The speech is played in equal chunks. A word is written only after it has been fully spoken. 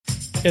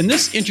In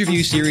this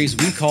interview series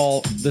we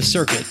call The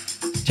Circuit,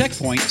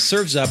 TechPoint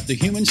serves up the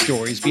human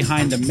stories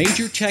behind the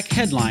major tech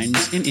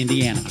headlines in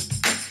Indiana.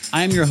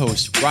 I am your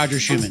host, Roger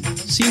Schumann,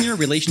 Senior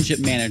Relationship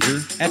Manager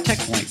at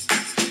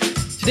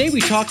TechPoint. Today we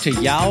talk to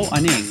Yao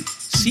Aning,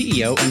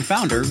 CEO and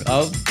founder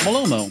of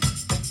Malomo.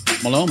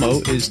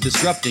 Malomo is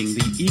disrupting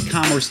the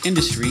e-commerce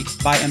industry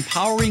by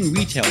empowering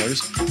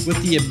retailers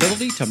with the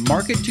ability to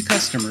market to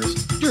customers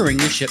during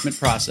the shipment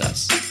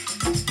process.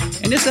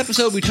 In this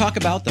episode, we talk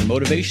about the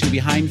motivation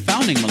behind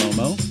founding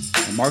Malomo,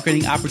 the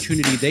marketing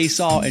opportunity they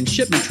saw in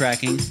shipment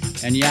tracking,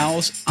 and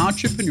Yao's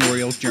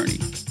entrepreneurial journey.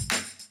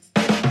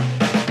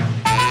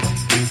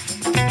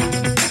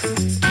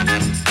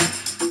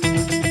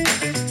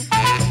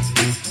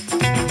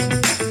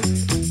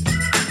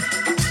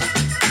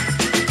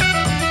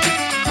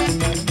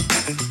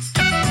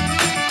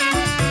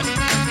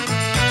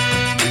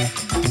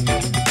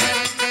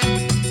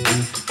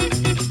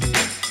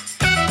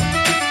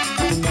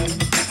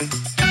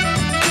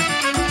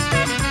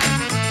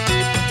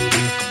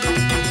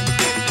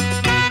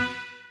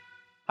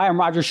 Hi, I'm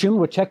Roger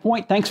Schumann with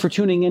TechPoint. Thanks for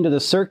tuning into The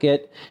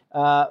Circuit.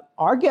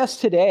 Our guest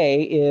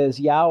today is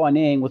Yao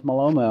Aning with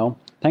Malomo.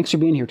 Thanks for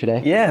being here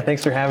today. Yeah,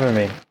 thanks for having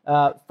me.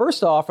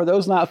 First off, for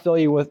those not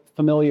familiar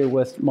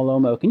with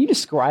Malomo, can you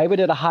describe it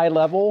at a high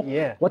level?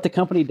 Yeah. What the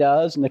company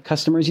does and the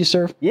customers you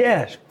serve?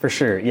 Yeah, for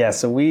sure. Yeah,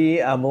 so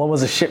Malomo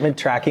is a shipment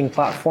tracking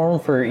platform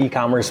for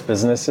e-commerce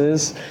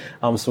businesses.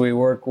 So we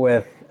work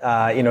with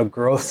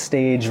growth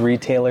stage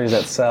retailers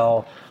that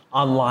sell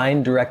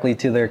online directly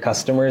to their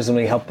customers, and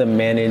we help them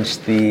manage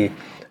the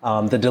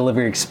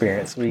delivery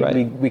experience. We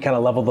kind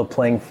of level the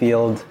playing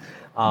field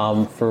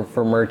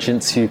for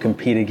merchants who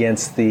compete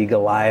against the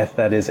Goliath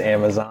that is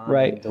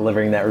Amazon,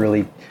 delivering that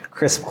really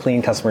crisp,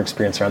 clean customer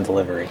experience around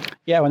delivery.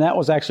 Yeah, and that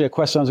was actually a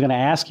question I was going to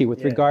ask you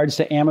with regards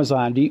to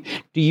Amazon. Do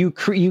you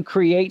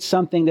create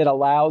something that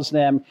allows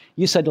them,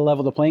 you said to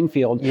level the playing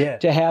field,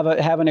 to have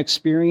an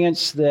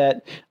experience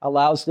that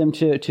allows them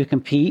to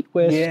compete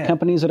with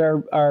companies that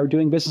are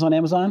doing business on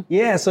Amazon?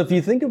 Yeah, so if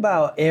you think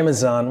about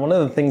Amazon, one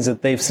of the things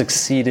that they've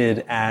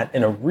succeeded at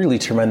in a really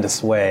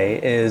tremendous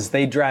way is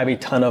they drive a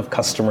ton of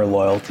customer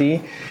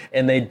loyalty,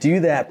 and they do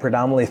that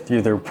predominantly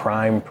through their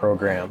Prime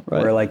program,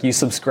 where like you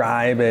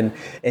subscribe and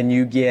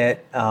you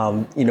get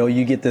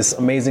you get this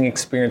amazing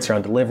experience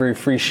around delivery,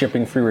 free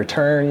shipping, free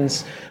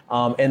returns,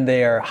 and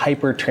they are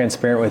hyper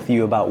transparent with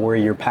you about where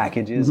your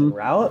package is en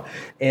route,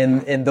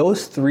 and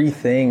those three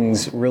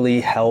things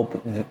really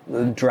help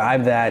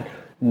drive that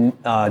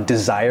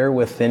desire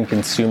within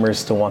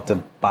consumers to want to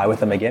buy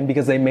with them again,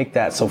 because they make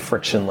that so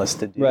frictionless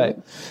to do.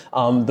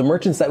 The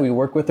merchants that we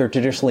work with are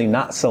traditionally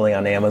not selling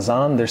on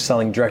Amazon. They're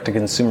selling direct to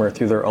consumer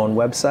through their own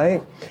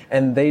website,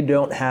 and they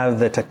don't have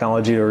the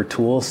technology or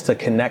tools to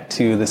connect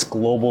to this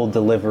global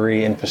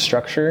delivery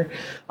infrastructure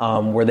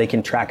where they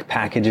can track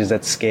packages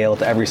at scale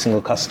to every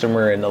single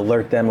customer and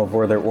alert them of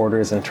where their order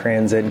is in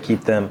transit and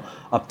keep them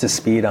up to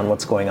speed on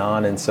what's going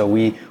on. And so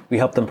we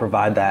help them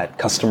provide that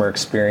customer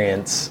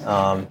experience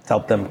to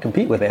help them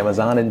compete with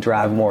Amazon and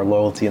drive more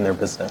loyalty in their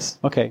business.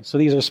 Okay, so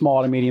these are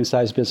small to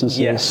medium-sized businesses.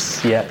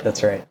 Yes, yeah,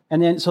 that's right. And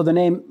then, so the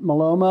name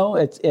Malomo,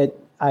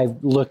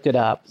 I've looked it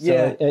up.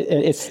 So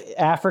it's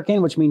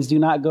African, which means do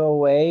not go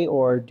away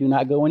or do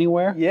not go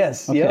anywhere?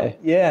 Yes,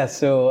 yeah.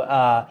 So,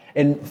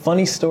 and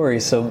funny story,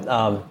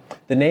 so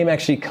the name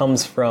actually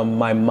comes from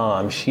my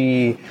mom.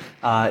 She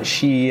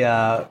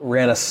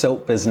ran a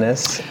soap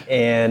business,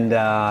 and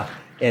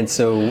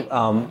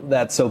so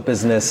that soap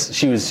business,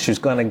 she was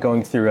kind of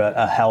going through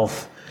a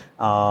health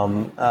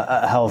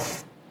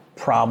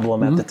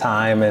problem at the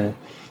time, and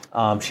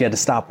she had to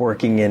stop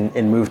working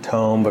and moved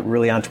home, but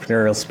really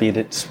entrepreneurial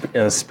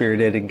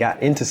spirited and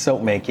got into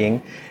soap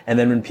making. And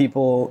then when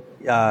people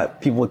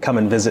would come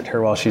and visit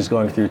her while she was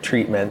going through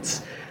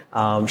treatments,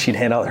 she'd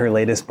hand out her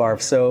latest bar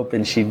of soap,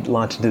 and she'd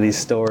launch into these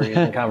stories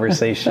and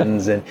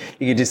conversations, and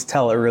you could just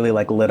tell it really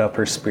like lit up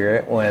her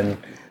spirit when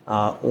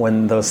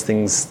those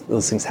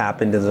things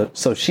happened.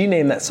 So she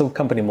named that soap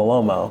company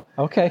Malomo.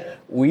 Okay.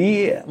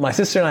 My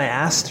sister and I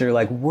asked her,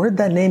 like, where'd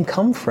that name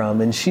come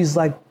from? And she's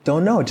like,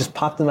 don't know. It just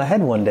popped in my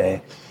head one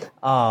day.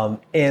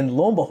 And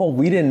lo and behold,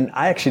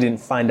 I actually didn't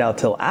find out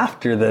till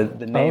after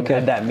the name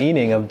had that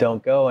meaning of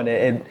don't go. And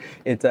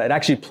it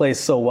actually plays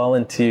so well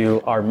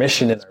into our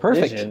mission and our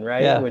vision,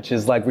 right? Yeah. Which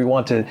is like, we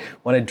want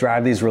to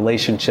drive these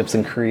relationships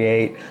and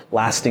create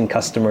lasting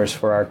customers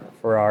for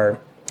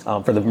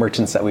the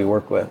merchants that we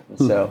work with.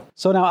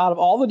 So now, out of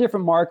all the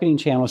different marketing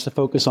channels to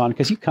focus on,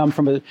 because you come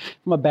from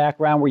a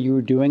background where you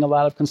were doing a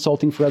lot of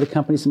consulting for other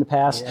companies in the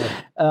past,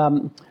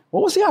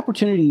 what was the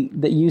opportunity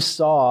that you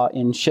saw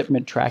in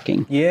shipment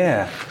tracking?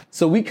 Yeah,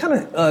 so we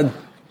kind of,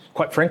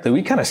 quite frankly,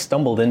 we kind of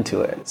stumbled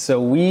into it.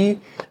 So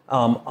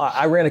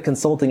I ran a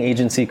consulting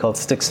agency called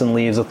Sticks and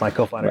Leaves with my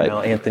co-founder now,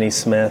 Anthony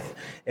Smith.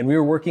 And we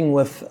were working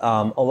with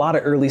a lot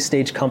of early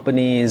stage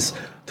companies.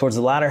 Towards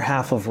the latter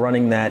half of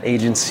running that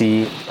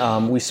agency,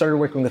 we started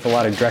working with a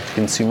lot of direct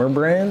consumer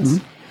brands.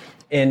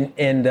 And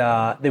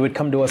they would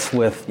come to us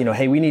with,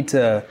 hey, we need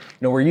to,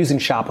 we're using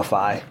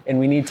Shopify and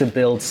we need to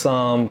build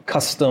some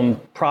custom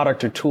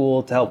product or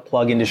tool to help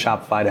plug into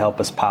Shopify to help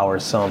us power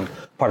some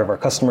part of our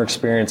customer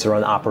experience or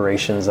run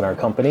operations in our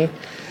company.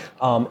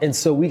 And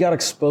so we got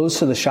exposed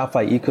to the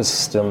Shopify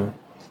ecosystem,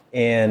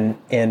 and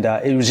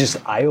it was just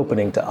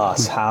eye-opening to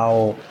us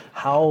how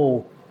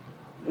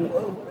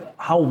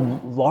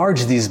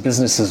large these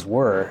businesses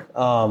were.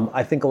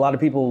 I think a lot of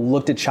people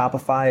looked at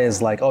Shopify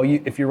as like,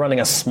 if you're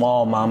running a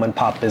small mom and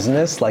pop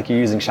business, like you're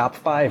using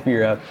Shopify.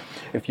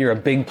 If you're a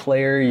big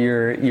player,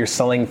 you're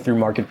selling through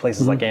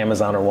marketplaces like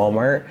Amazon or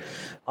Walmart.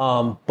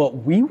 But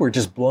we were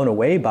just blown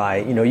away by,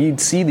 you'd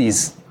see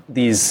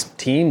these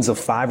teams of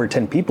 5 or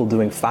 10 people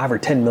doing 5 or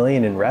 10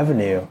 million in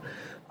revenue,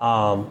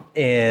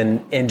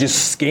 and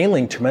just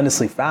scaling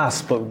tremendously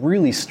fast, but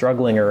really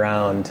struggling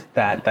around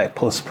that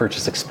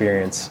post-purchase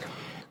experience.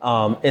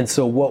 And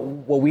so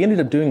what we ended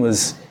up doing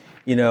was,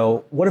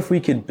 what if we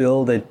could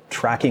build a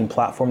tracking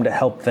platform to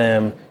help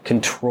them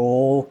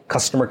control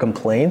customer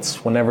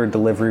complaints whenever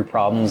delivery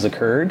problems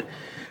occurred?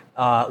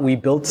 We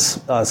built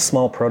a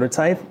small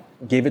prototype,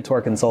 gave it to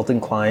our consulting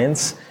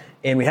clients,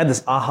 and we had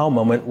this aha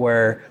moment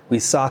where we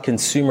saw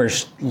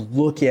consumers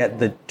look at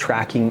the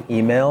tracking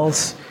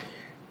emails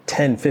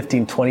 10,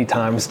 15, 20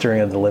 times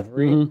during a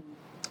delivery.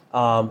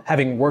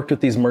 Having worked with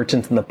these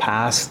merchants in the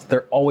past,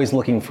 they're always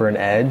looking for an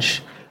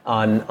edge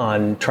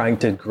on trying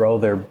to grow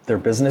their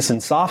business. In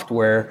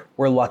software,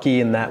 we're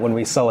lucky in that when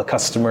we sell a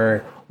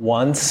customer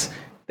once,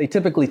 they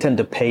typically tend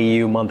to pay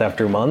you month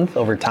after month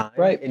over time.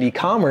 Right. In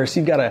e-commerce,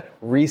 you've got to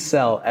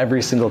resell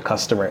every single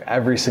customer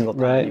every single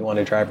time you want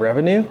to drive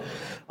revenue.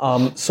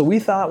 So we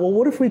thought, well,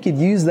 what if we could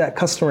use that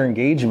customer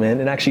engagement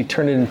and actually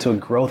turn it into a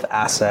growth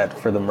asset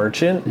for the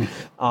merchant,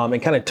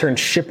 and kind of turn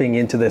shipping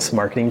into this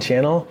marketing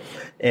channel.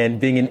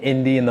 And being an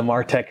indie in the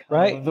MarTech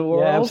of the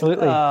world,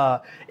 absolutely.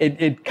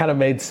 It kind of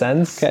made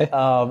sense. Okay.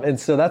 And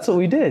so that's what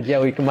we did. Yeah,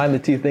 we combined the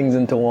two things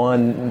into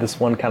this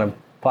one kind of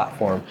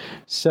platform.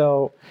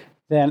 So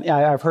then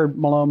I've heard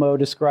Malomo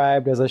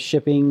described as a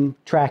shipping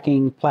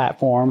tracking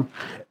platform,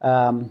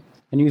 and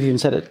you've even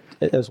said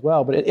it as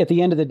well. But at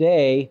the end of the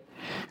day,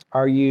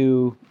 are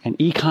you an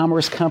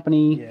e-commerce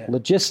company,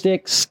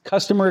 logistics,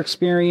 customer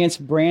experience,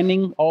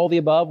 branding, all the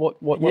above?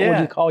 What would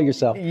you call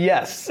yourself?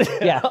 Yes.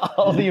 Yeah.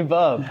 All the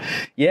above.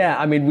 Yeah.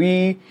 I mean,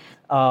 we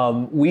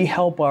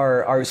help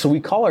so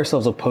we call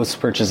ourselves a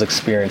post-purchase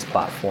experience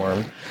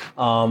platform,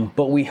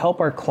 but we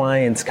help our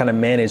clients kind of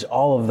manage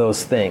all of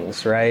those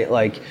things, right?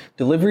 Like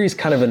delivery is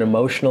kind of an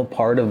emotional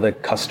part of the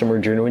customer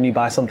journey. When you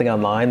buy something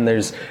online,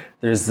 there's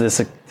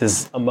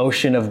this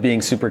emotion of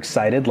being super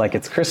excited, like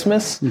it's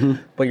Christmas,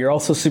 but you're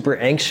also super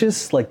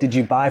anxious. Like, did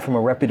you buy from a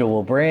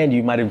reputable brand?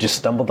 You might have just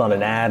stumbled on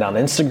an ad on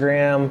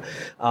Instagram.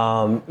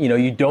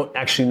 You don't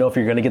actually know if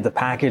you're going to get the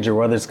package or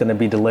whether it's going to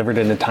be delivered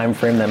in a time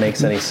frame that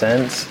makes any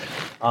sense.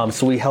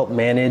 So we help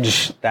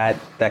manage that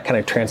kind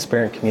of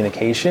transparent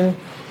communication.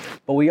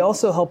 But we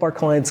also help our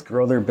clients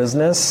grow their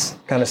business,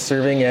 kind of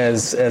serving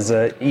as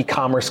an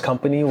e-commerce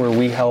company where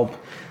we help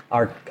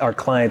our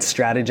clients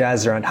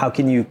strategize around how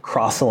can you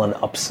cross-sell and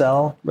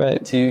upsell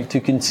to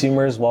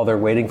consumers while they're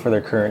waiting for their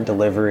current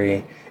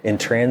delivery in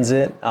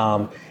transit.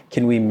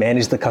 Can we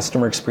manage the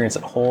customer experience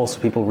at whole so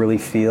people really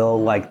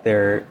feel like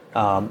they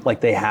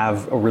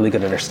have a really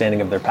good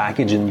understanding of their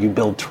package, and you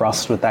build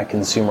trust with that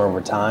consumer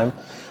over time?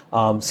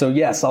 So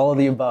yes, all of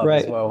the above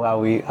as well, how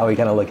we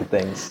kind of look at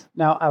things.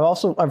 Now,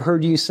 I've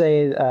heard you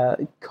say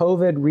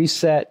COVID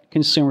reset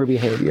consumer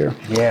behavior.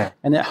 Yeah.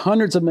 And that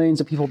hundreds of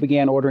millions of people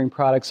began ordering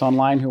products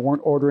online who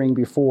weren't ordering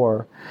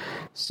before.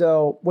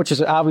 So, which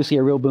is obviously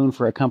a real boon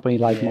for a company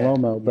like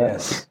Malomo.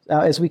 But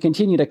as we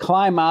continue to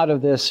climb out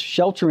of this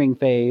sheltering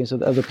phase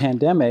of the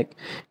pandemic,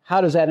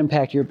 how does that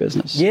impact your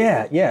business?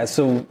 Yeah.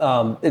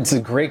 So it's a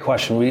great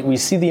question. We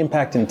see the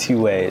impact in two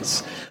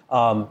ways.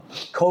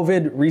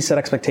 COVID reset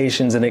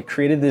expectations, and it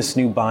created this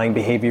new buying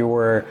behavior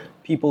where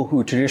people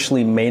who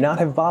traditionally may not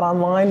have bought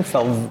online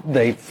felt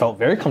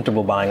very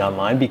comfortable buying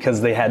online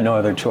because they had no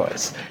other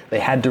choice. They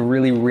had to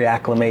really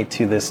reacclimate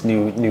to this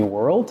new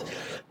world.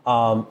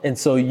 And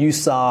so you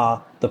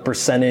saw the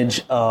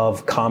percentage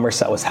of commerce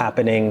that was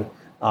happening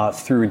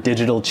through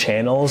digital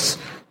channels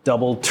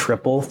double,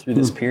 triple through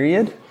this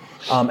period.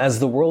 As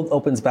the world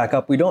opens back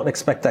up, we don't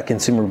expect that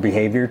consumer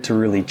behavior to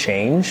really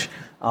change.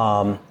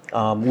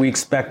 We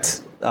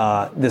expect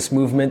this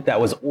movement that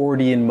was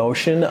already in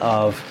motion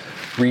of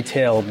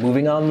retail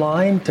moving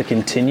online to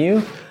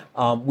continue.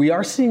 We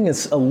are seeing a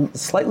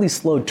slightly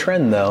slowed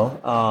trend,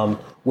 though,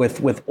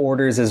 with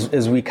orders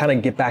as we kind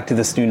of get back to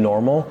this new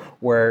normal,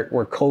 where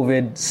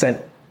COVID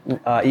sent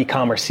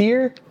e-commerce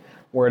here,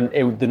 where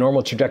the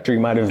normal trajectory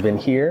might have been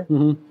here.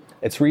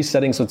 It's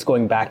resetting, so it's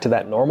going back to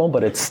that normal,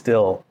 but it's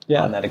still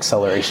on that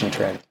acceleration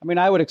trend. I mean,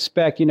 I would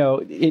expect,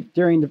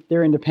 during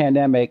the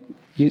pandemic,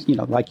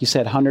 like you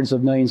said, hundreds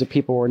of millions of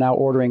people were now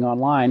ordering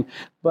online.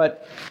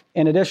 But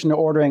in addition to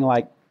ordering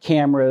like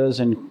cameras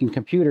and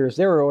computers,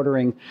 they were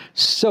ordering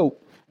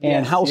soap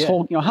and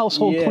household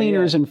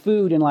cleaners and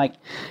food, and like,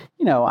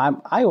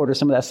 I order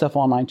some of that stuff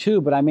online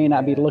too, but I may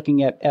not be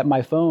looking at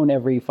my phone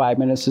every 5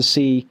 minutes to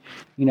see,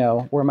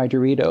 where my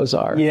Doritos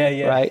are.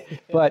 Right.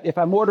 But if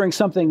I'm ordering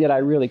something that I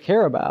really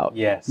care about,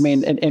 I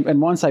mean,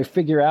 and once I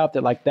figure out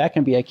that like that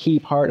can be a key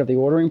part of the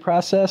ordering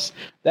process,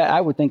 that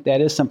I would think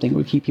that is something that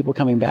would keep people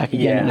coming back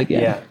again and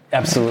again. Yeah,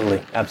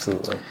 absolutely.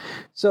 Absolutely.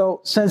 So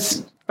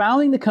since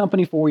founding the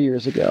company 4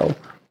 years ago,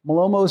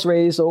 Malomo's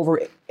raised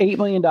over $8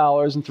 million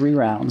in 3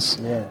 rounds.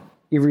 Yeah.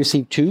 You've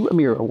received 2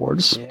 Amir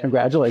Awards. Yeah.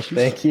 Congratulations.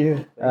 Thank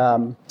you.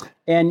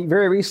 And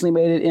very recently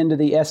made it into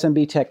the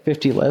SMB Tech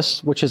 50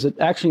 list, which is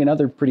actually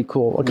another pretty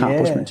cool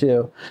accomplishment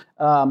too.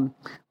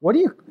 What do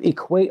you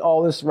equate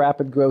all this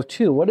rapid growth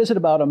to? What is it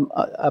about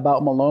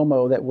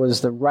Malomo that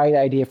was the right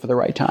idea for the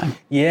right time?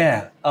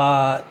 Yeah,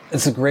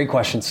 it's a great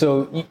question.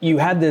 So you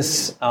had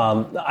this.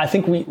 I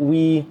think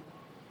we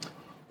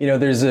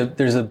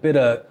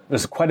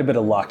there's quite a bit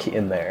of luck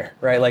in there,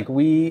 right? Like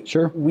we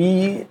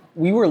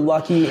were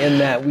lucky in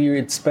that we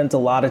had spent a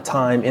lot of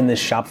time in the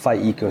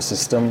Shopify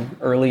ecosystem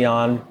early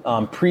on,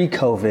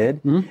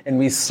 pre-COVID, and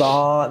we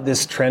saw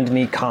this trend in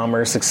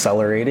e-commerce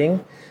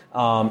accelerating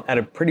at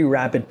a pretty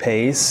rapid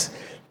pace.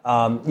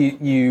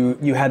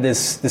 You had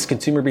this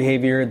consumer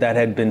behavior that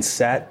had been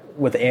set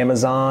with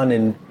Amazon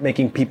and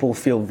making people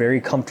feel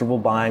very comfortable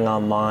buying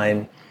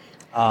online.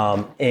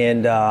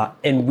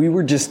 And we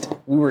were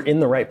in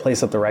the right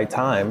place at the right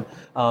time.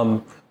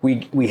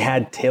 We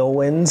had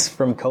tailwinds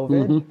from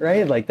COVID,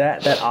 right? Like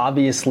that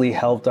obviously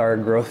helped our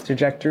growth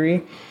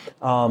trajectory.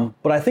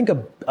 But I think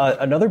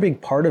another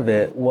big part of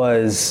it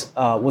was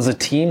a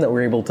team that we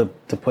were able to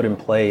put in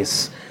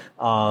place,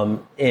 and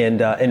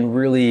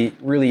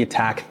really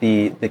attack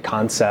the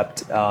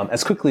concept,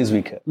 as quickly as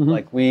we could.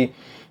 Like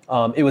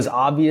it was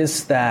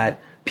obvious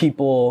that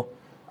people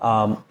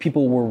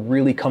were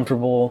really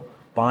comfortable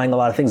buying a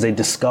lot of things. They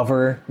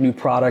discover new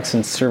products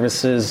and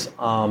services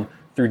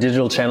through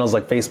digital channels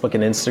like Facebook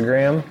and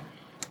Instagram.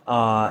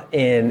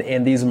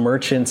 And these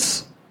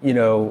merchants,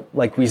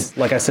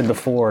 like I said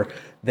before,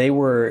 they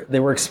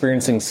were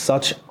experiencing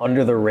such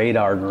under the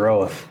radar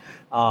growth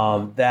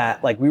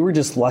that like we were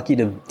just lucky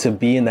to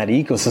be in that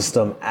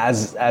ecosystem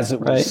as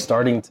it was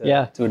starting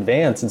to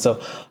advance. And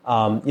so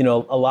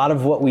a lot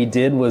of what we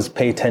did was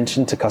pay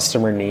attention to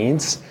customer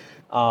needs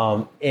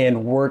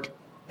and work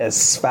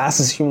as fast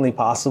as humanly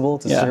possible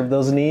to serve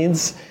those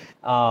needs.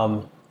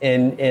 And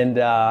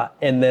then I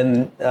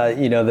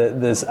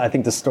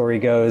think the story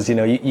goes,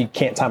 you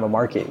can't time a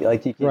market.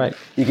 Like you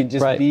can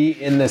just be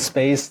in the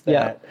space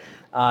that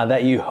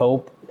you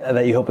hope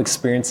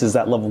experiences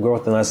that level of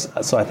growth.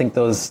 So I think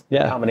the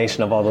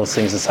combination of all those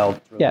things has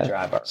helped really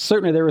drive our.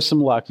 Certainly there was some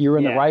luck. You were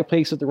in the right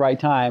place at the right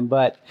time,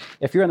 but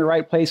if you're in the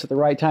right place at the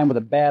right time with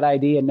a bad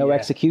idea and no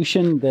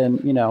execution, then,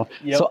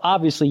 so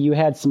obviously you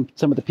had some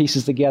of the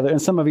pieces together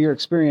and some of your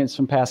experience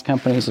from past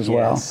companies as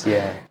well.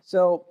 Yeah.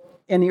 So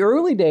in the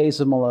early days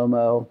of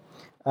Malomo,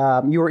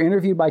 you were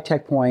interviewed by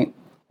TechPoint,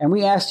 and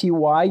we asked you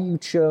why you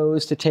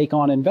chose to take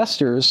on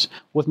investors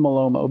with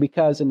Malomo,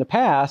 because in the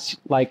past,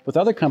 like with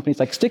other companies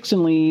like Sticks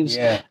and Leaves,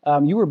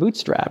 you were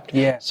bootstrapped.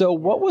 Yeah. So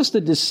what was the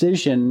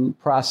decision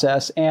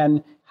process,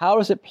 and how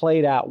has it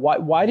played out?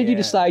 Why did you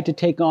decide to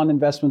take on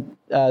investment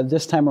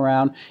this time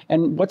around,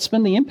 and what's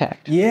been the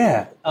impact?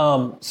 Yeah.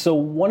 So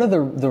one of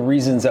the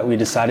reasons that we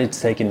decided to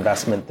take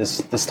investment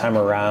this time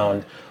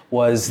around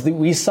was that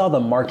we saw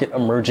the market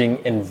emerging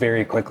in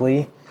very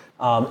quickly.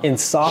 In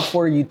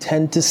software, you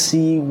tend to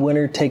see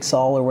winner takes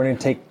all or winner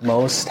take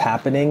most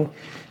happening,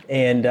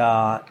 and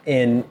I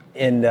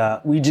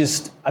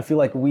feel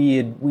like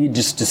we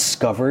just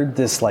discovered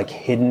this like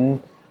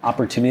hidden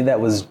opportunity that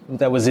was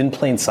in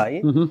plain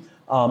sight,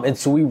 and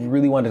so we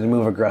really wanted to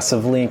move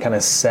aggressively and kind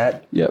of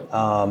set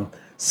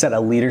a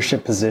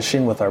leadership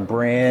position with our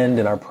brand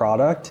and our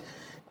product,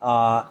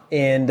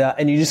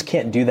 and you just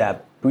can't do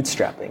that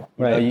bootstrapping.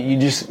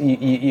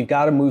 You've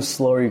got to move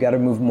slower. You got to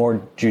move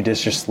more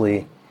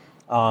judiciously.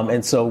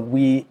 And so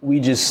we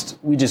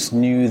just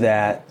knew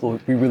that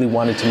we really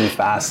wanted to move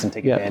fast and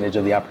take advantage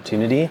of the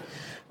opportunity.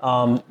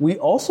 We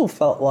also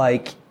felt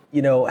like,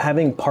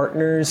 having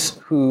partners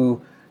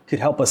who could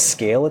help us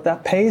scale at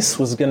that pace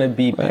was going to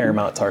be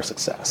paramount to our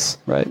success.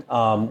 Right.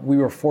 We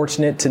were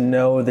fortunate to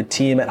know the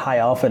team at High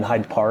Alpha and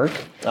Hyde Park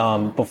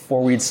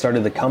before we'd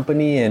started the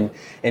company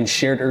and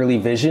shared early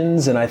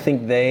visions. And I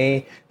think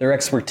their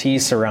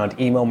expertise around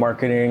email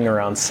marketing,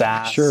 around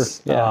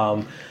SaaS,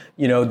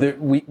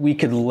 we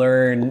could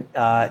learn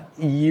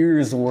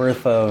years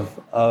worth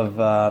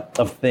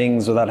of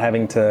things without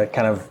having to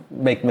kind of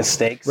make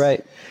mistakes.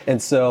 Right. And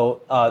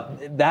so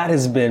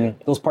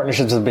those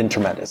partnerships have been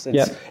tremendous.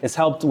 It's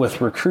helped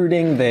with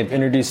recruiting. They've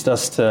introduced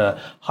us to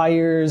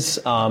hires.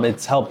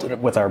 It's helped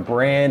with our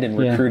brand and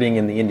recruiting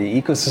in the indie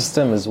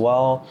ecosystem as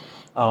well.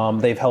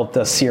 They've helped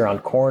us see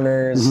around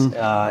corners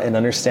and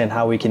understand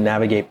how we can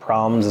navigate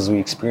problems as we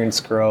experience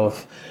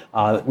growth.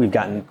 We've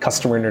gotten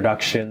customer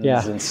introductions.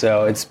 And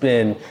so it's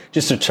been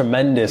just a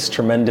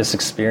tremendous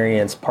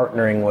experience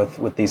partnering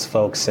with these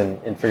folks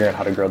and figuring out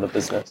how to grow the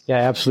business. Yeah,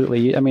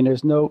 absolutely. I mean,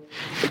 there's no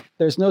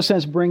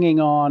sense bringing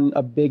on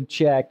a big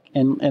check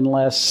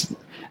unless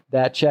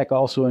that check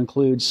also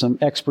includes some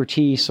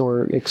expertise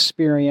or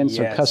experience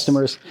or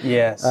customers.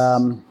 Yes.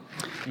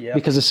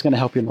 Because it's going to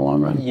help you in the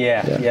long run.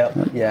 Yeah,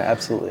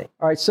 absolutely.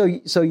 All right,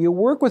 so you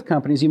work with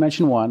companies, you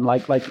mentioned one,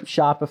 like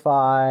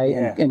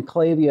Shopify and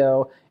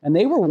Klaviyo, and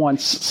they were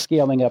once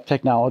scaling up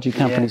technology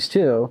companies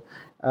too.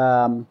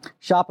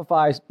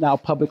 Shopify is now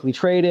publicly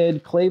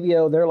traded.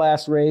 Klaviyo, their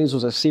last raise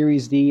was a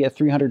Series D at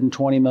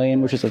 $320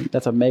 million,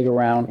 that's a mega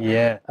round.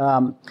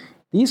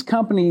 These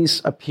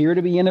companies appear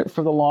to be in it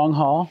for the long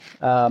haul.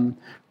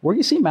 Where do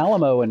you see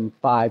Malomo in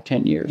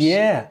 5-10 years?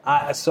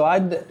 So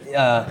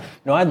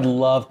I'd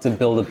love to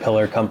build a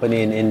pillar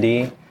company in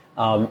Indy.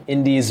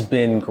 Indy's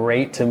been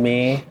great to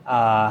me,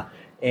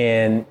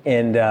 and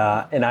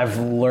I've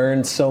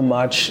learned so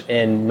much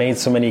and made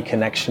so many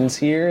connections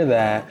here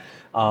that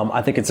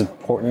I think it's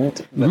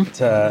important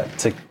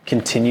to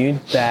continue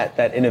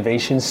that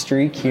innovation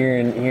streak here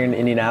in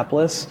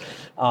Indianapolis.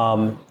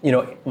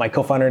 My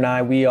co-founder and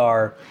I, we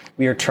are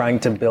trying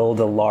to build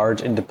a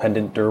large,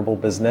 independent, durable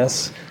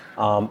business.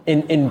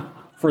 And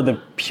for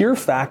the pure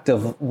fact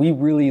of we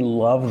really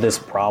love this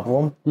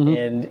problem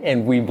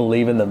and we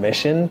believe in the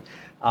mission,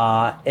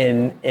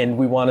 and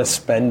we want to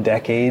spend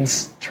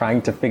decades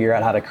trying to figure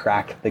out how to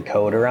crack the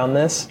code around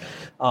this.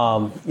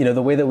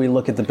 The way that we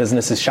look at the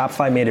business is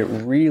Shopify made it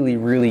really,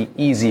 really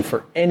easy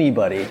for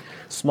anybody,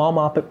 small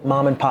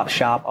mom and pop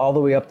shop, all the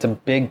way up to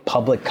big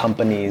public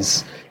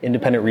companies,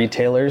 independent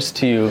retailers,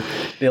 to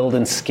build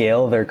and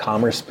scale their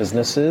commerce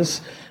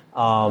businesses.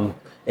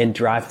 And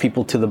drive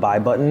people to the buy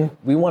button.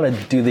 We want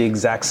to do the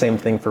exact same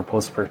thing for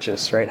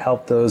post-purchase, right?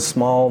 Help those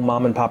small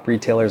mom and pop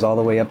retailers all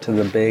the way up to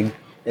the big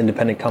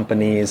independent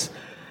companies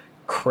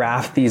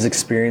craft these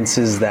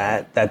experiences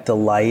that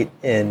delight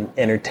and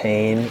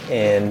entertain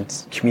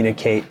and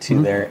communicate to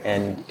their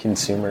end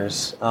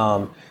consumers.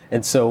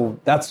 And so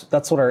that's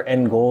what our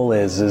end goal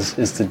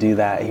is to do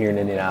that here in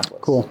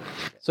Indianapolis. Cool.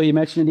 So you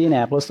mentioned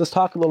Indianapolis. Let's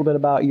talk a little bit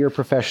about your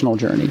professional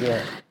journey.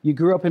 You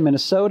grew up in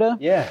Minnesota.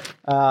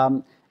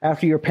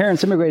 After your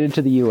parents immigrated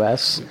to the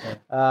U.S.,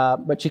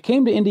 but you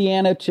came to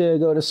Indiana to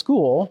go to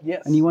school,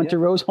 and you went to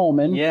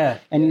Rose-Hulman,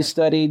 and you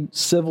studied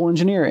civil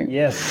engineering.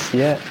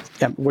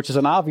 Which is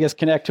an obvious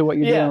connect to what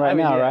you're doing right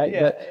now,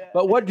 right?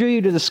 But what drew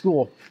you to the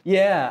school?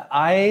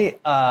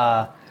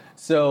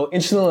 So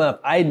interestingly enough,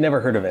 I had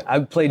never heard of it. I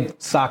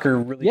played soccer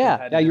really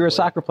competitively. Yeah, you were a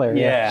soccer player.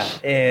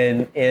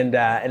 And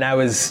I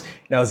was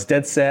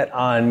dead set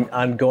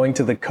on going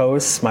to the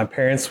coast. My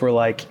parents were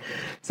like,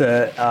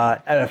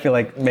 I feel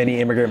like many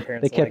immigrant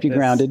parents. They kept you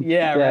grounded.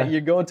 Right.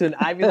 You're going to an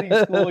Ivy League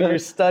school. You're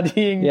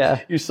studying.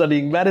 You're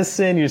studying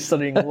medicine. You're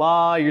studying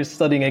law. You're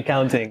studying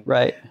accounting.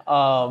 Right.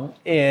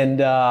 And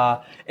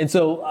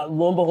so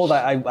lo and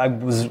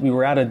behold, we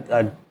were at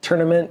a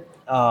tournament.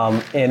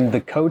 And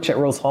the coach at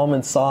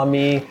Rose-Hulman saw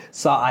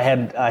I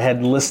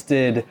had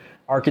listed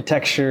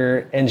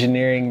architecture,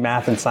 engineering,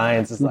 math, and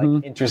science as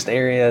like interest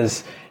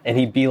areas, and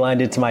he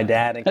beelined it to my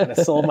dad and kind of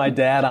sold my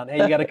dad on,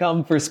 hey, you got to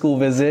come for a school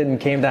visit, and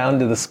came down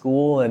to the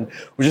school and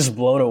was just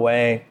blown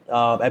away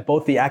at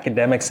both the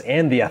academics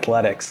and the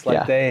athletics.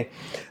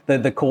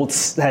 The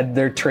Colts had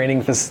their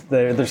training,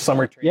 their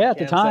summer training. At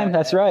the time,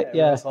 that's right.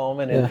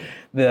 Rose-Hulman, and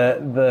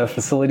the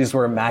facilities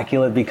were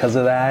immaculate because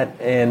of that,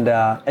 and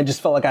I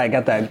just felt like I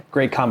got that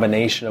great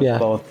combination of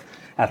both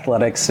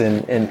athletics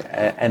and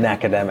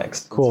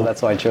academics. Cool. So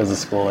that's why I chose the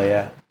school.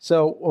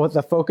 So with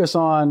the focus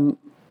on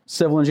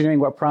civil engineering,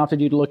 what prompted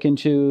you to look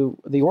into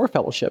the Orr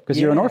Fellowship? Because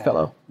you're an Orr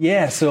Fellow.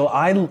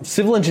 So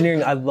civil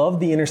engineering, I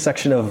love the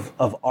intersection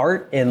of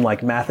art and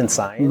like math and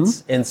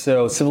science. And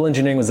so civil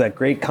engineering was that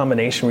great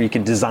combination where you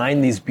could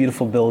design these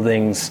beautiful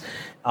buildings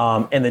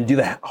and then do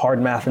the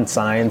hard math and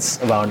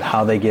science about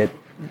how they get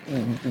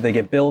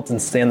built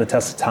and stand the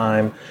test of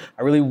time.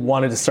 I really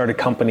wanted to start a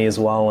company as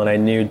well, and I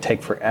knew it'd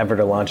take forever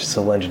to launch a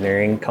civil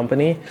engineering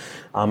company,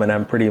 and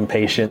I'm pretty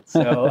impatient.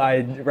 So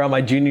around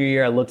my junior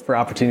year, I looked for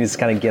opportunities to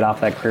kind of get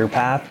off that career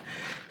path.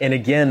 And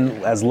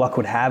again, as luck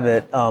would have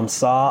it,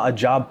 saw a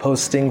job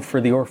posting for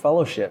the Orr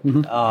Fellowship.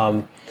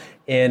 And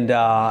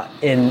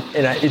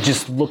it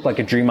just looked like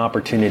a dream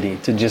opportunity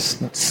to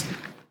just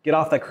get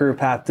off that career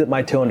path, dip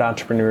my toe into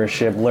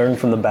entrepreneurship, learn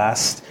from the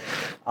best.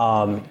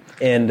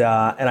 And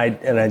I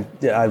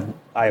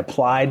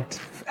applied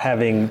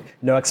having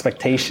no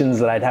expectations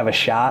that I'd have a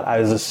shot. I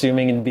was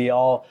assuming it'd be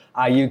all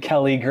IU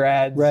Kelly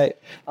grads, right?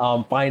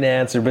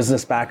 Finance or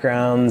business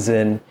backgrounds,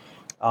 but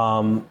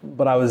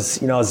I was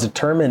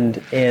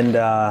determined, and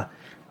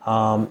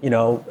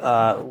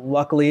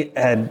luckily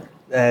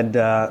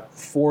had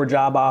 4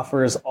 job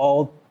offers,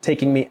 all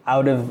taking me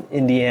out of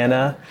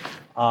Indiana.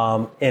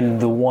 And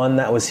the one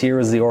that was here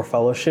was the Orr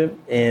Fellowship,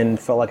 and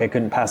felt like I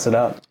couldn't pass it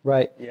up.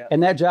 Right. Yeah.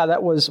 And that job,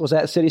 was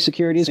that City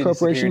Securities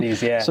Corporation?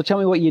 Securities, yeah. So tell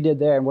me what you did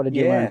there and what did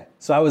you learn?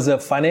 So I was a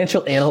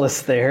financial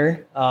analyst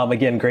there.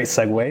 Again, great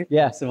segue.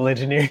 Yeah. Civil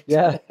engineer.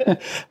 Yeah.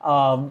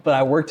 But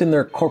I worked in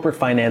their corporate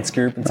finance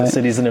group, and so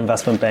City's an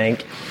investment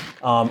bank.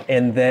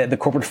 And the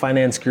corporate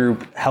finance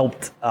group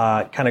helped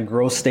kind of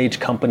growth stage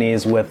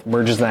companies with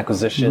mergers and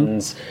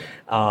acquisitions,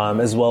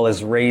 as well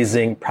as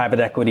raising private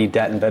equity,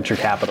 debt, and venture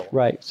capital.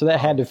 Right. So that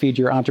had to feed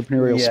your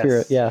entrepreneurial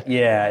spirit. Yeah.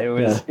 Yeah.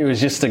 It was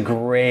just a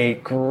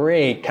great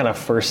kind of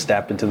first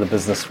step into the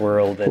business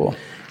world,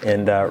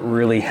 and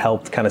really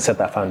helped kind of set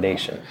that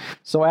foundation.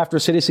 So after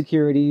City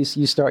Securities,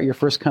 you start your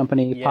first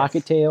company,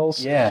 Pocket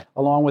Tales,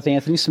 along with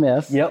Anthony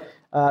Smith. Yep.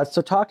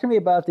 So talk to me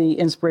about the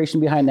inspiration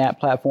behind that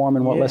platform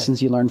and what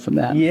lessons you learned from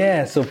that.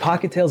 Yeah, so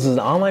Pocket Tales is an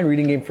online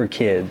reading game for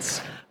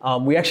kids.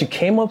 We actually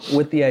came up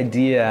with the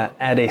idea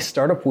at a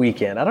startup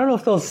weekend. I don't know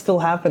if those still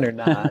happen or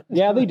not.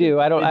 Yeah, they do.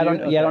 I don't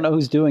know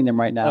who's doing them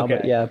right now,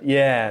 but yeah.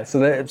 Yeah, so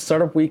the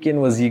startup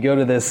weekend was you go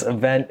to this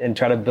event and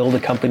try to build a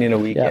company in a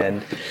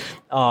weekend.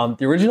 Yep.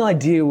 The original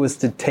idea was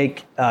to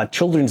take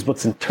children's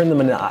books and turn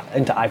them into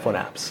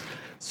iPhone apps.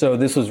 So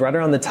this was right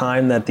around the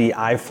time that the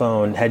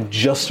iPhone had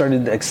just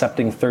started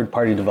accepting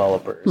third-party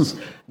developers.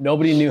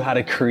 Nobody knew how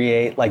to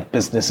create like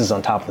businesses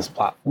on top of this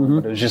platform,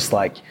 but it was just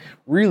like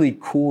really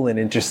cool and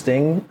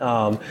interesting.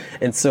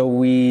 And so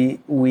we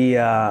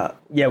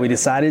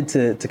decided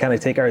to kind of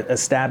take a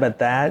stab at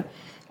that.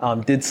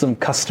 Did some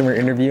customer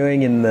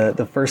interviewing, and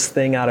the first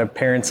thing out of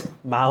parents'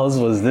 mouths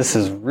was, "This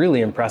is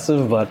really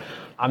impressive, but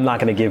I'm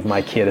not going to give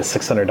my kid a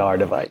 $600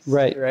 device."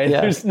 Right.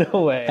 Yeah. There's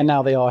no way. And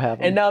now they all have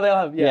them.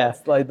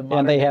 It's like the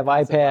and they have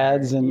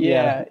iPads and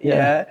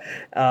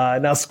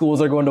now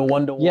schools are going to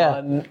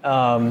one-to-one.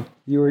 Yeah.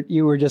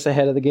 You were just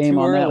ahead of the game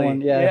on that one.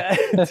 Yeah.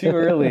 Too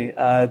early.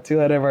 Too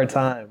ahead of our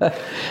time.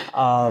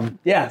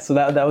 So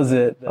that was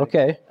it.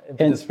 Okay.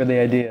 Just for the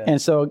idea.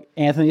 And so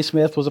Anthony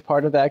Smith was a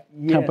part of that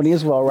company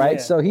as well, right?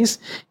 Yeah. So he's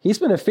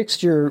been a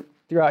fixture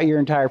throughout your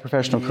entire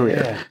professional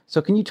career.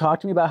 So can you talk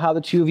to me about how the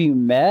two of you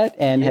met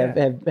and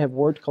have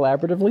worked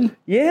collaboratively?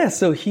 Yeah,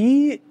 so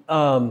he,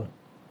 so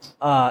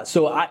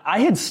I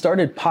had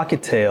started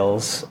Pocket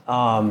Tales,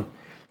 and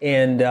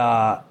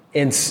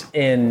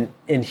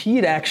he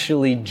had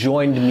actually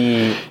joined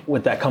me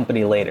with that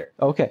company later.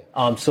 Okay.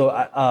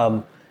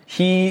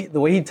 The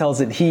way he tells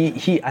it,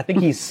 I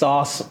think he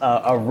saw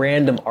a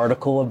random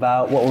article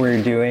about what we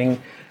were doing.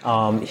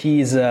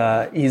 He's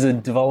a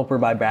developer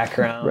by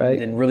background,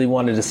 and really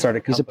wanted to start a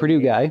company. He's a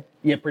Purdue guy.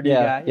 Yeah, Purdue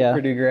guy. Yeah.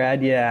 Purdue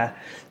grad. Yeah,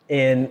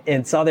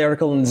 and saw the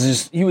article, and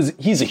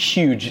he's a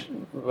huge,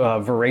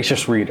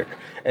 voracious reader,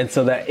 and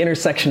so that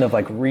intersection of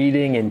like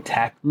reading and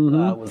tech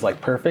was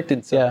like perfect.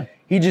 And so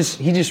he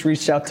just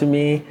reached out to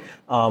me.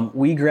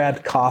 We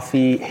grabbed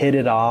coffee, hit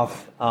it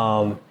off.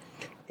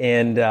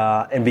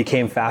 And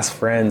became fast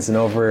friends. And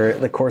over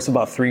the course of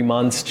about 3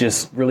 months,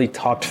 just really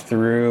talked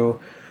through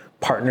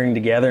partnering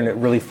together, and it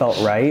really felt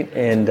right,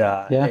 and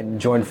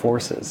joined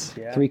forces.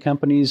 Yeah. 3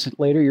 companies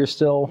later, you're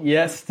still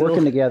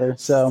working together.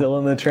 So still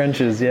in the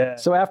trenches, yeah.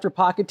 So after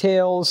Pocket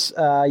Tales,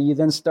 you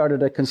then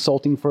started a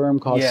consulting firm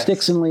called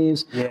Sticks and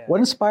Leaves. Yeah.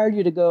 What inspired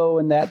you to go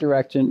in that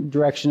direction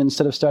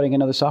instead of starting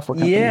another software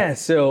company? Yeah,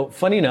 so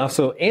funny enough,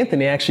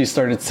 Anthony actually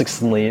started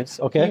Sticks and Leaves.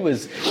 Okay.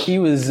 He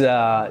was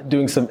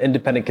doing some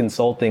independent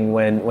consulting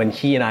when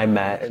he and I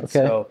met. And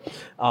so,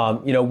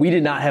 we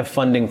did not have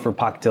funding for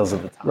Pocket Tales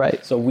at the time.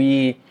 Right. So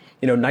we,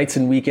 nights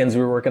and weekends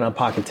we were working on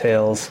Pocket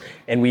Tales,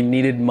 and we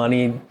needed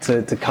money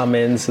to come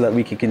in so that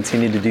we could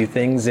continue to do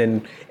things.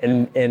 And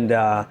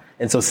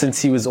so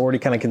since he was already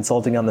kind of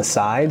consulting on the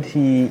side,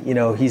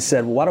 he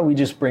said, well, why don't we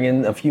just bring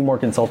in a few more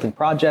consulting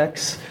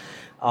projects,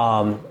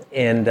 and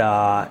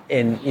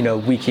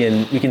we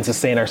can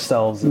sustain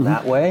ourselves in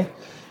that way.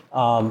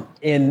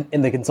 And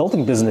the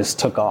consulting business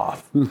took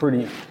off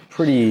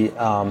pretty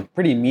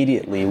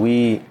immediately.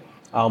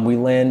 We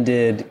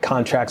landed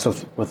contracts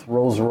with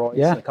Rolls-Royce,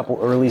 and a couple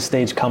early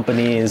stage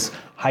companies,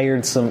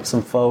 hired some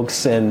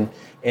folks, and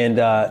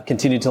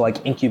continued to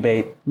like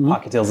incubate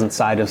Pocket Tales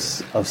inside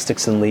of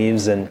Sticks and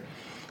Leaves. And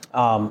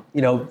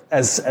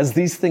as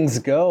these things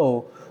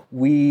go,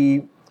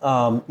 we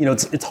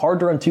it's hard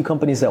to run 2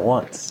 companies at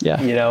once.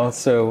 Yeah.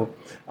 So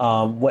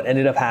what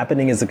ended up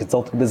happening is the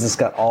consulting business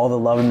got all the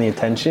love and the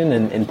attention,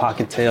 and in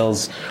Pocket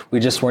Tales, we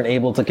just weren't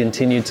able to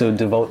continue to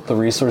devote the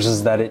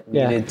resources that it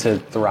needed to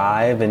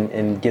thrive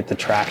and get the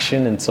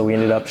traction. And so we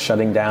ended up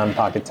shutting down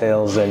Pocket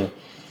Tales and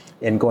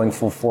going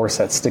full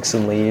force at Sticks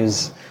and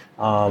Leaves.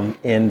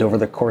 And over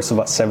the course of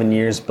about 7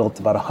 years,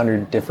 built about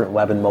 100 different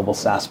web and mobile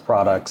SaaS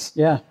products.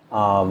 Yeah.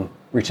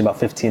 Reaching about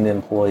 15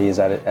 employees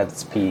at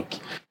its peak.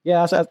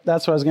 Yeah, so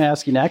that's what I was going to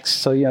ask you next.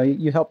 So,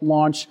 you helped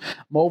launch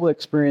mobile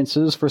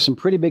experiences for some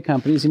pretty big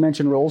companies. You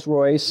mentioned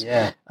Rolls-Royce,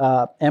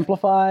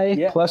 Amplify,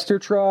 Cluster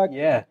Truck,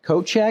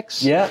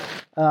 CoachX.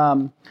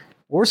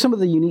 What were some of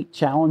the unique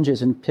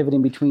challenges in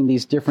pivoting between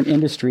these different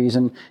industries?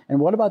 And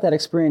what about that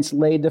experience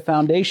laid the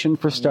foundation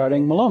for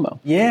starting Malomo?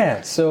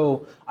 Yeah,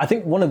 so I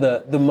think one of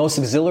the most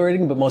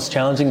exhilarating but most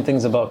challenging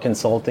things about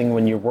consulting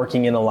when you're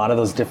working in a lot of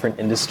those different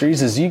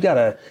industries is you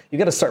gotta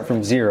start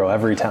from zero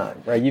every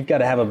time, right? You've got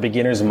to have a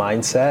beginner's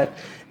mindset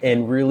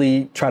and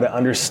really try to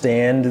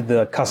understand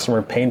the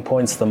customer pain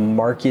points, the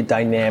market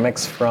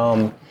dynamics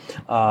from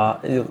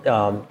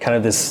kind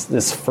of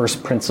this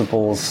first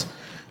principles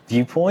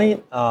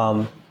viewpoint.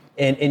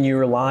 And you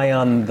rely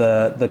on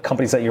the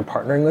companies that you're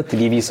partnering with to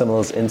give you some of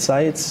those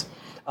insights.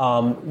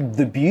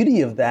 The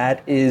beauty of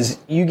that is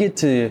you get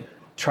to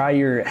try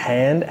your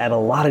hand at a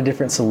lot of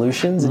different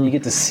solutions, and you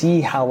get to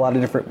see how a lot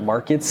of different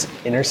markets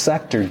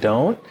intersect or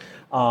don't.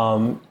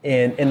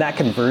 And that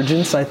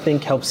convergence, I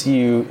think, helps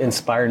you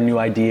inspire new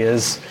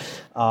ideas.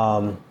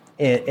 And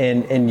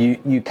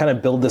you kind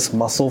of build this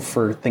muscle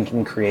for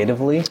thinking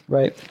creatively.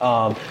 Right.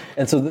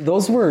 And so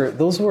those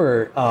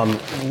were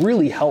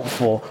really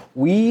helpful.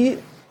 We,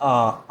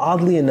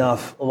 oddly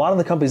enough, a lot of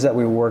the companies that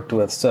we worked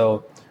with,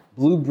 so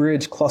Blue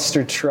Bridge,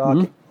 Cluster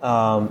Truck,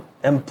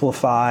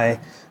 Amplify,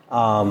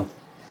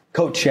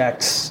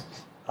 CoachX,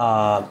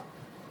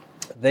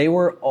 they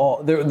were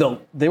all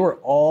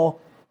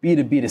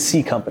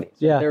B2B2C companies.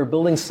 Yeah. They were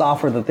building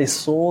software that they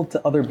sold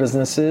to other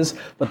businesses,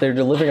 but they're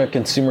delivering a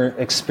consumer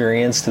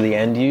experience to the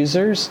end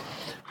users,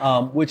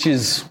 which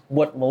is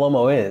what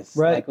Malomo is.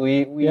 Right. Like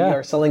we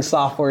are selling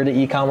software to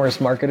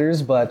e-commerce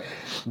marketers, but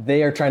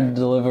they are trying to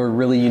deliver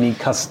really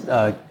unique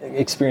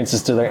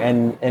experiences to their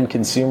end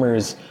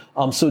consumers.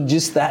 So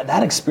just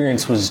that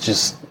experience was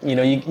just,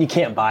 you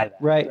can't buy that.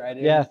 Right.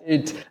 Yeah.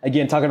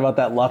 Again, talking about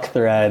that luck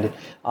thread,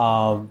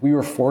 we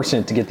were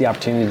fortunate to get the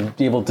opportunity to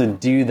be able to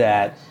do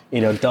that,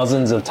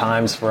 dozens of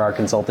times for our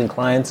consulting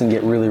clients and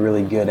get really,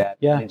 really good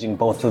at managing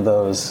both of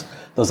those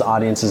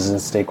audiences and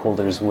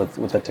stakeholders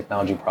with a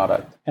technology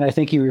product. And I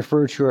think you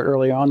referred to it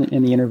early on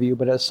in the interview,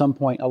 but at some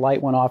point a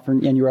light went off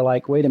and you were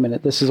like, wait a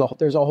minute, there's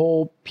a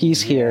whole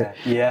piece here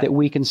that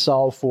we can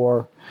solve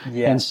for.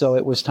 Yes. And so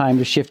it was time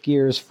to shift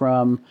gears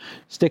from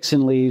sticks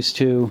and leaves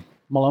to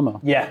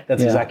Malomo. Yeah,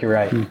 that's exactly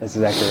right. That's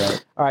exactly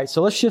right. All right,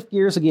 so let's shift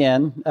gears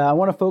again. I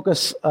want to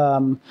focus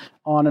on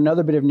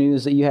another bit of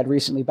news that you had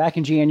recently. Back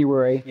in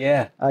January,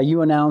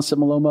 you announced that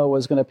Malomo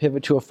was going to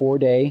pivot to a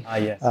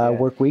 4-day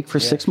work week for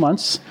 6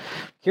 months.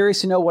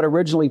 Curious to know what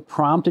originally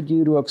prompted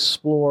you to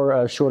explore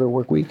a shorter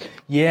work week.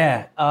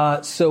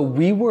 Yeah, so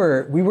we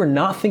were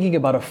not thinking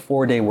about a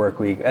 4-day work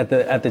week at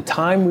the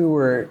time.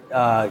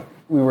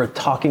 We were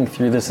talking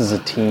through this as a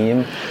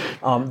team.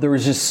 There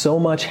was just so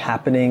much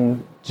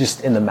happening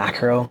just in the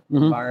macro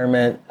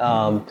environment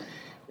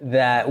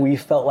that we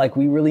felt like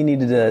we really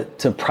needed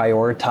to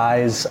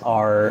prioritize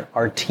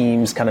our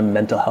team's kind of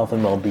mental health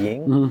and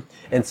well-being.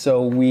 And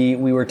so we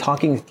were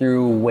talking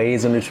through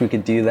ways in which we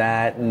could do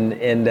that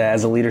and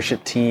as a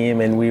leadership team,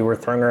 and we were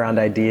throwing around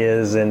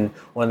ideas. And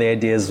one of the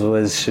ideas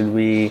was, should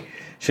we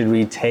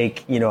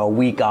take a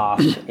week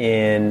off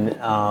in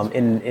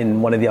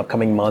one of the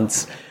upcoming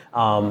months?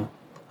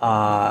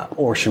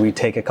 Or should we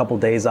take a couple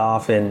days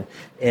off? And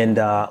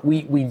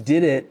we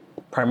did it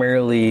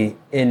primarily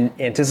in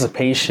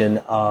anticipation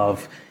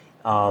of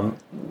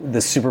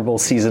the Super Bowl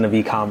season of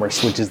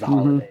e-commerce, which is the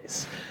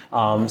holidays.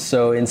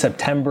 So in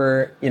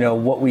September,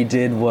 what we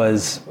did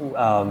was,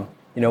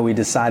 we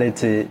decided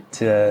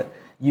to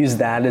use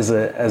that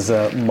as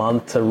a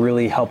month to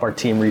really help our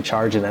team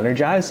recharge and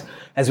energize.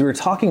 As we were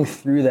talking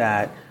through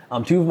that,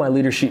 two of my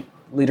leadership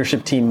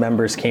team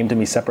members came to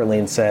me separately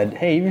and said,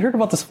 "Hey, have you heard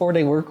about this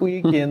 4-day work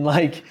week? And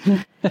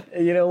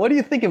what do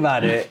you think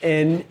about it?"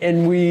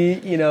 And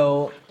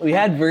we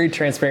had very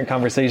transparent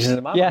conversations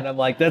in my mind. I'm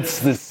like,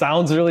 this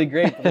sounds really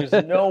great, but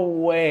there's no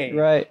way,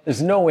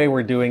 there's no way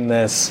we're doing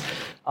this.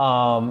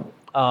 But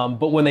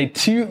when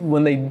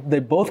they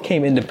both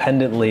came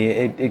independently,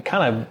 it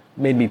kind of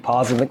made me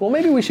pause and like, well,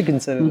 maybe we should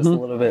consider this a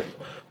little bit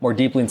more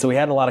deeply. And so we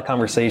had a lot of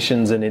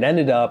conversations, and it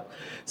ended up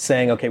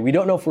saying, okay, we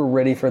don't know if we're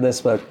ready for this,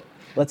 but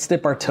let's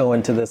dip our toe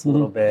into this a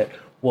little bit.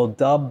 We'll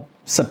dub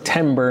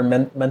September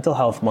Mental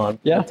Health Month.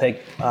 We'll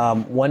take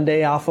 1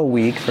 day off a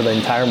week for the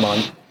entire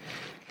month,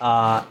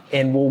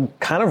 and we'll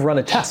kind of run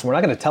a test. We're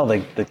not going to tell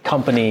the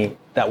company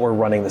that we're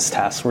running this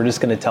test. We're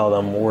just going to tell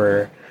them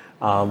we're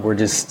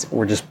just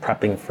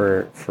prepping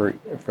for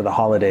the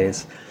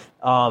holidays.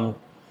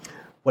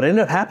 What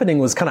ended up happening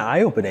was kind of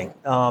eye-opening.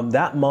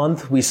 That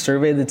month, we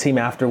surveyed the team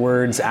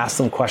afterwards, asked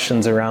them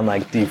questions around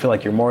like, do you feel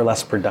like you're more or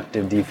less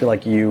productive? Do you feel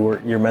like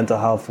your mental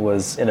health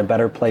was in a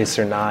better place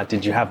or not?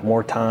 Did you have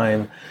more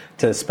time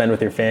to spend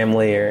with your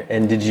family,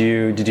 and did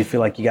you feel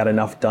like you got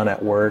enough done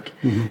at work?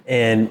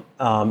 And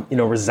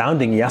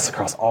resounding yes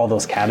across all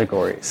those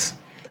categories.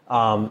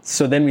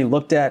 So then we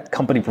looked at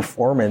company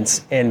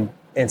performance, and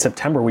in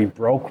September we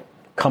broke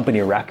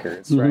company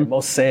records, right?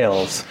 Most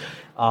sales.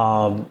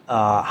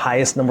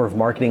 Highest number of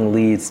marketing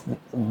leads,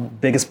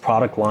 biggest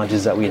product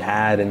launches that we'd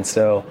had. And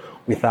so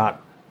we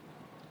thought,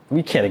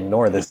 we can't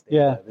ignore this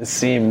data. This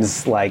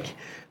seems like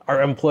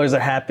our employees are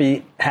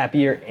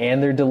happier,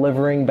 and they're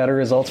delivering better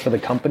results for the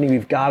company.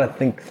 We've got to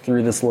think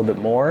through this a little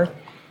bit more.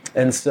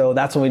 And so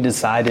that's when we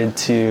decided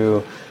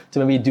to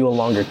maybe do a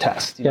longer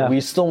test.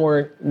 We still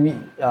weren't,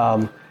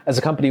 as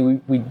a company,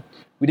 we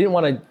didn't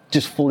want to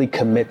just fully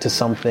commit to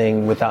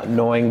something without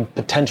knowing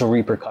potential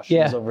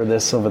repercussions over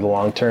the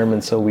long term.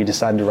 And so we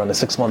decided to run a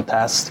 6-month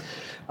test.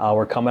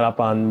 We're coming up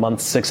on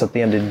month 6 at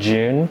the end of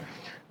June.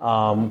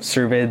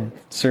 Surveyed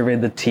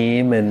the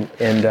team and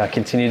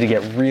continue to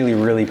get really,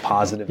 really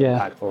positive,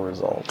 impactful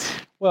results.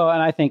 Well,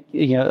 and I think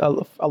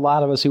a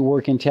lot of us who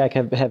work in tech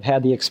have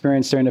had the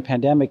experience during the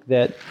pandemic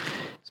that,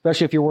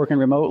 especially if you're working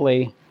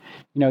remotely,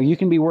 you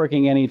can be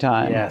working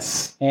anytime.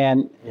 Yes.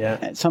 And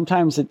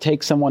sometimes it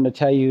takes someone to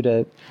tell you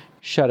to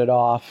shut it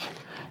off,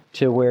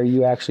 to where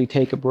you actually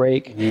take a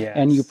break. Yes.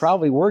 And you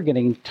probably were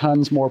getting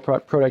tons more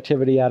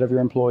productivity out of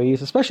your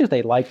employees, especially if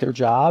they like their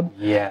job.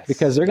 Yes.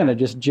 Because they're going to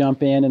just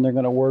jump in and they're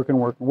going to work and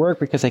work and work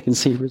because they can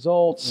see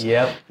results.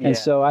 Yep. And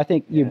so I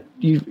think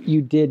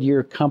you did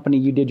your company,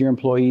 you did your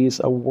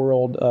employees a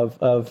world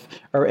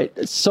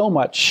so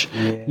much.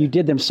 Yeah. You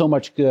did them so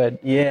much good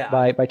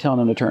by telling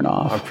them to turn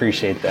off. I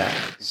appreciate that.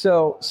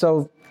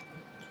 So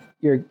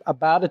you're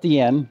about at the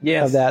end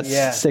of that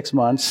 6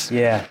 months.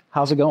 Yeah.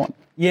 How's it going?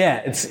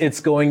 Yeah, it's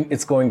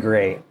going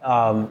great.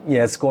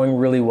 It's going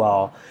really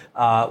well.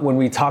 When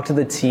we talk to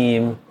the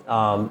team,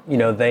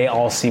 they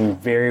all seem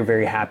very,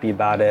 very happy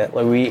about it.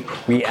 Like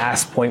we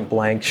asked point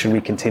blank, should we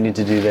continue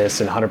to do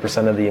this? And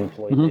 100% of the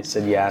employees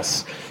said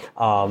yes.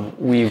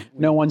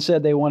 No one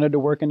said they wanted to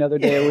work another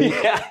day a week.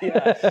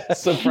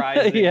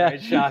 Surprising, right?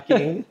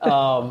 Shocking.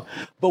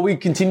 But we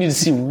continue to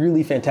see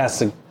really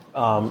fantastic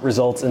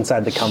results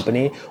inside the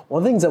company. One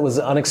of the things that was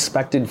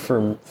unexpected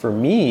for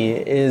me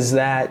is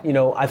that,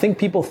 I think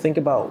people think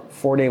about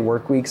 4-day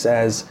work weeks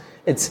as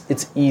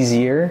it's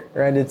easier,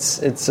 right? It's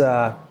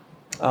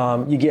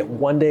you get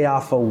 1 day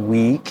off a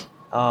week.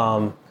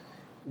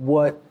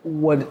 What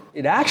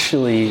it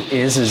actually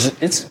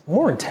is it's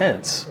more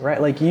intense,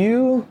 right? Like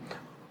you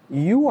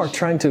are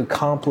trying to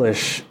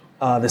accomplish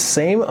the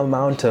same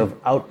amount of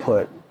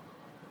output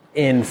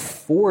in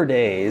 4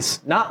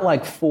 days, not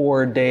like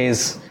 4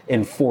 days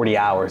in 40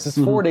 hours. It's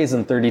 4 days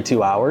in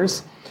 32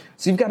 hours.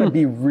 So you've got to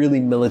be really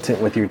militant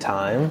with your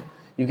time.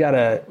 You got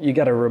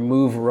to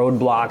remove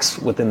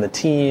roadblocks within the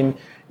team.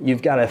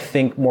 You've got to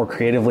think more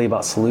creatively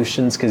about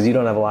solutions because you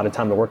don't have a lot of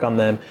time to work on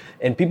them.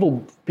 And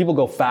people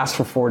go fast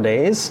for 4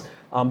 days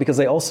because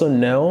they also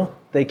know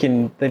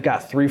they've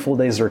got 3 full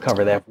days to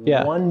recover. They have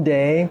 1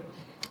 day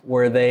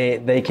where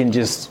they can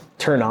just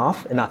turn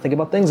off and not think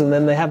about things, and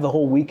then they have the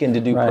whole weekend to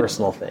do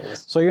personal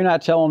things. So you're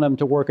not telling them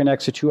to work an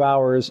extra 2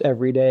 hours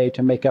every day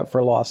to make up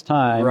for lost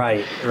time.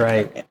 Right.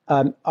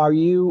 Are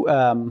you,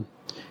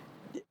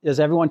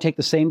 does everyone take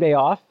the same day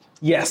off?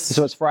 Yes.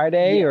 So it's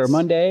Friday or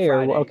Monday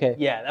Friday. Or okay.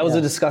 Yeah, that was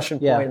a discussion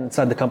point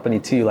inside the company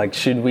too. Like,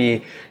 should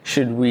we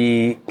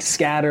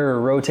scatter or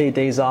rotate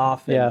days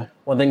off? And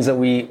one of the things that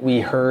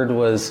we heard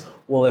was,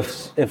 well,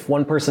 if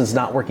one person's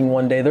not working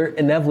one day, they're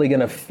inevitably going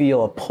to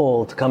feel a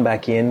pull to come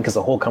back in because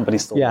the whole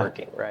company's still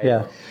working, right?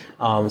 Yeah.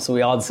 So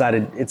we all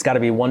decided it's got to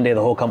be 1 day the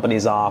whole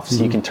company's off,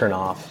 so you can turn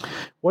off.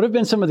 What have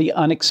been some of the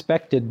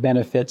unexpected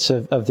benefits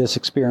of this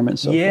experiment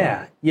so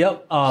far?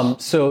 Yep.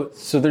 So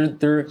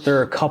there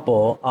are a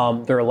couple.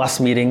 There are less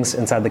meetings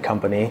inside the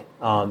company.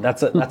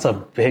 That's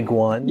a big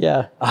one.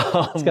 Yeah.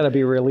 It's got to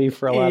be a relief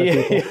for a lot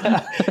of people.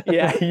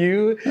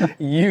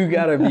 You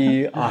got to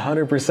be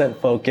 100%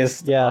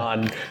 focused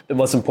on the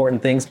most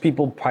important things.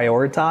 People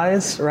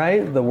prioritize,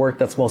 right? The work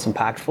that's most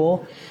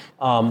impactful.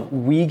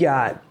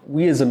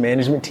 We as a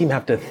management team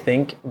have to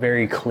think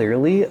very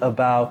clearly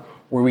about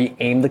where we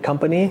aim the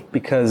company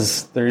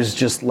because there's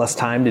just less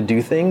time to do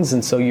things.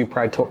 And so you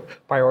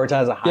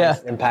prioritize the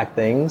highest impact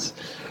things.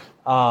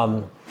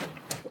 And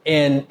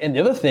the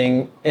other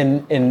thing,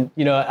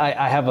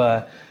 I have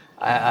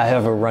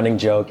a running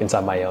joke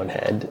inside my own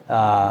head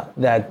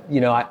that,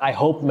 I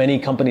hope many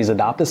companies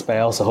adopt this, but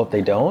I also hope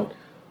they don't.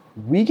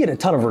 We get a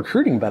ton of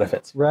recruiting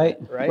benefits. Right.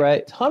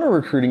 A ton of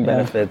recruiting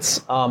benefits.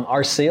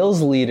 Our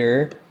sales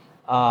leader,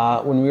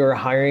 when we were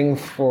hiring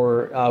we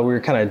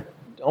were kind of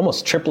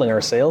almost tripling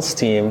our sales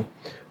team,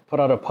 put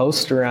out a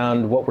post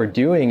around what we're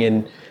doing,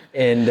 and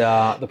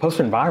the post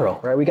went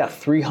viral, right? We got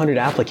 300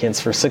 applicants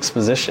for 6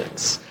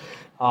 positions.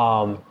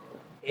 And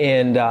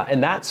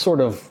that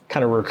sort of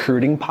kind of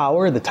recruiting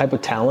power, the type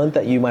of talent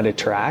that you might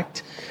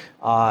attract,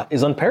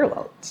 is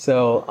unparalleled.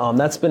 So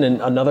that's been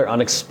another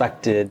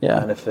unexpected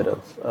benefit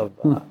of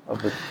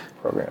the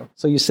program.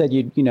 So you said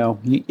you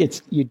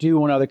do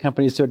want other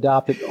companies to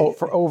adopt it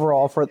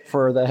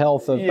for the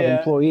health of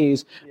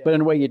employees, but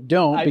in a way you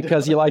don't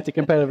because you like the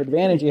competitive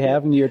advantage you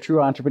have and you're a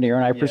true entrepreneur,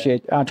 and I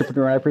appreciate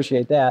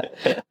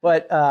that.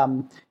 But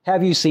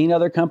have you seen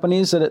other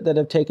companies that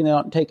have taken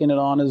on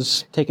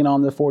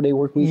the 4-day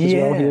work week as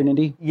well here in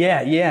Indy?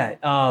 Yes.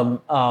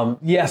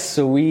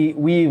 So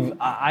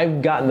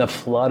I've gotten a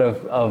flood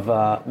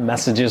of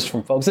messages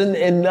from folks, and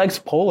it's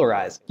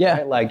polarizing.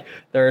 Right? Like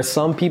there are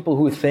some people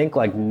who think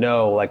like, no,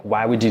 like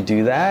why would you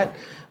do that?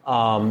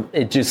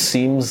 It just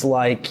seems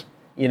like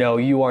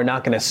you are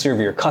not going to serve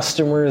your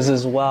customers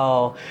as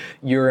well.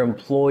 Your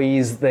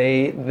employees,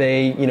 they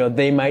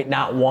might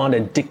not want to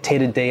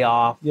dictate a day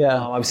off.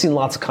 Yeah. I've seen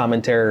lots of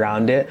commentary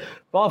around it.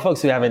 A lot of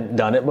folks who haven't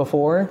done it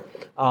before.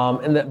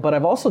 But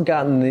I've also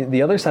gotten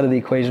the other side of the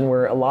equation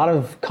where a lot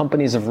of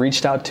companies have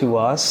reached out to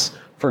us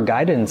for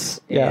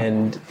guidance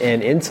and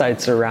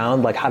insights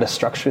around like how to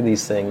structure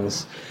these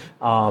things.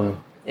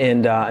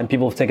 And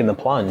people have taken the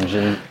plunge.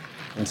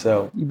 And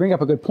so you bring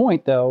up a good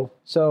point, though.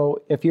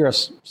 So if you're a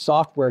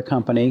software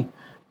company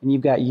and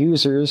you've got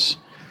users,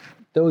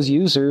 those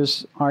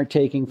users aren't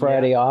taking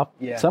Friday off.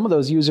 Yeah. Some of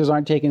those users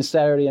aren't taking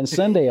Saturday and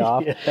Sunday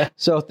off.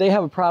 So if they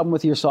have a problem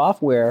with your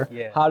software,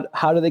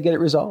 how do they get it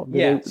resolved?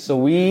 So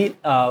we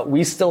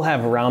still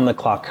have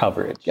round-the-clock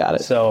coverage. Got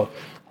it. So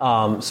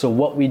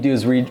what we do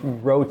is we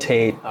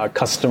rotate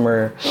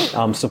customer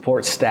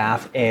support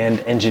staff and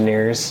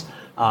engineers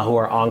who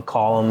are on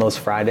call on those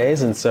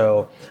Fridays. And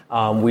so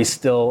we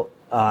still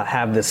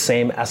have the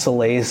same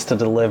SLAs to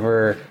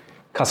deliver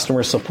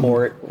customer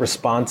support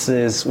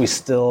responses. We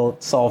still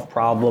solve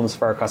problems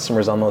for our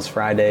customers on those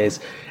Fridays.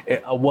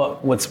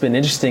 What's been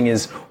interesting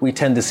is we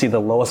tend to see the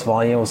lowest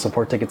volume of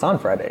support tickets on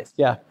Fridays.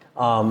 Yeah.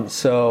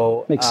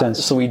 So makes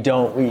sense. So we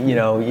don't,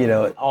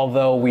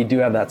 although we do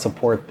have that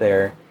support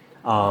there,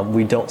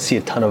 we don't see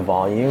a ton of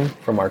volume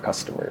from our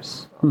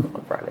customers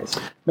on Fridays.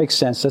 Makes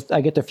sense. I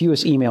get the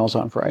fewest emails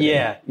on Friday.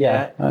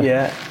 Yeah.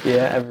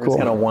 Everyone's cool.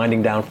 kind of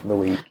winding down for the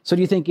week. So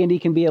do you think Indy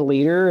can be a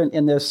leader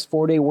in this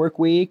 4-day work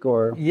week?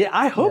 Or yeah,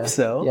 I hope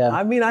so. Yeah.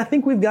 I mean, I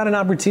think we've got an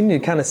opportunity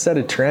to kind of set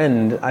a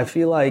trend. I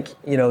feel like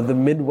the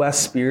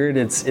Midwest spirit.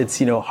 It's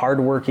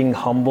hardworking,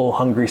 humble,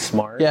 hungry,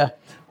 smart. Yeah.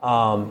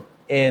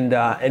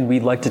 And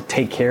we'd like to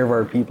take care of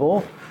our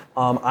people.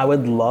 I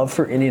would love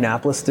for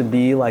Indianapolis to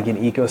be like an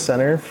eco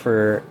center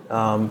for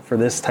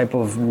this type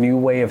of new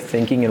way of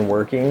thinking and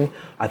working.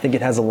 I think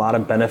it has a lot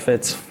of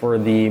benefits for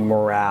the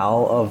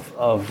morale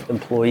of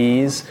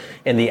employees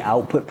and the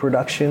output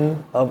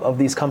production of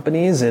these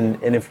companies. And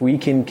if we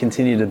can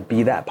continue to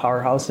be that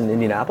powerhouse in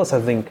Indianapolis,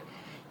 I think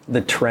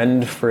the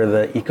trend for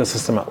the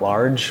ecosystem at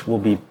large will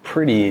be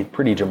pretty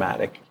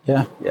dramatic.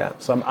 Yeah. Yeah.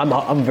 So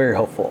I'm very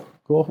hopeful.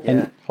 Cool. Yeah.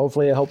 And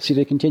hopefully it helps you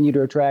to continue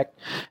to attract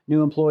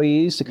new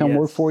employees to come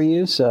work for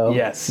you. So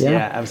yes,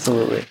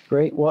 absolutely.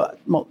 Great. Well,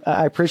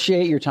 I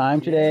appreciate your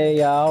time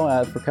today,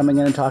 Al, for coming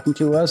in and talking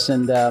to us,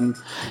 and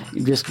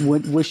just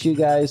wish you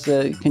guys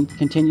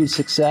continued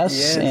success.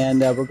 Yes.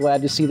 And we're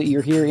glad to see that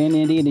you're here in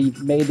Indy and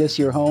you've made this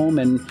your home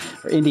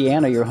or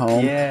Indiana your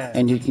home,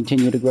 and you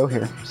continue to grow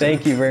here.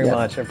 Thank you very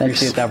much. I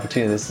appreciate the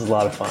opportunity. This is a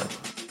lot of fun.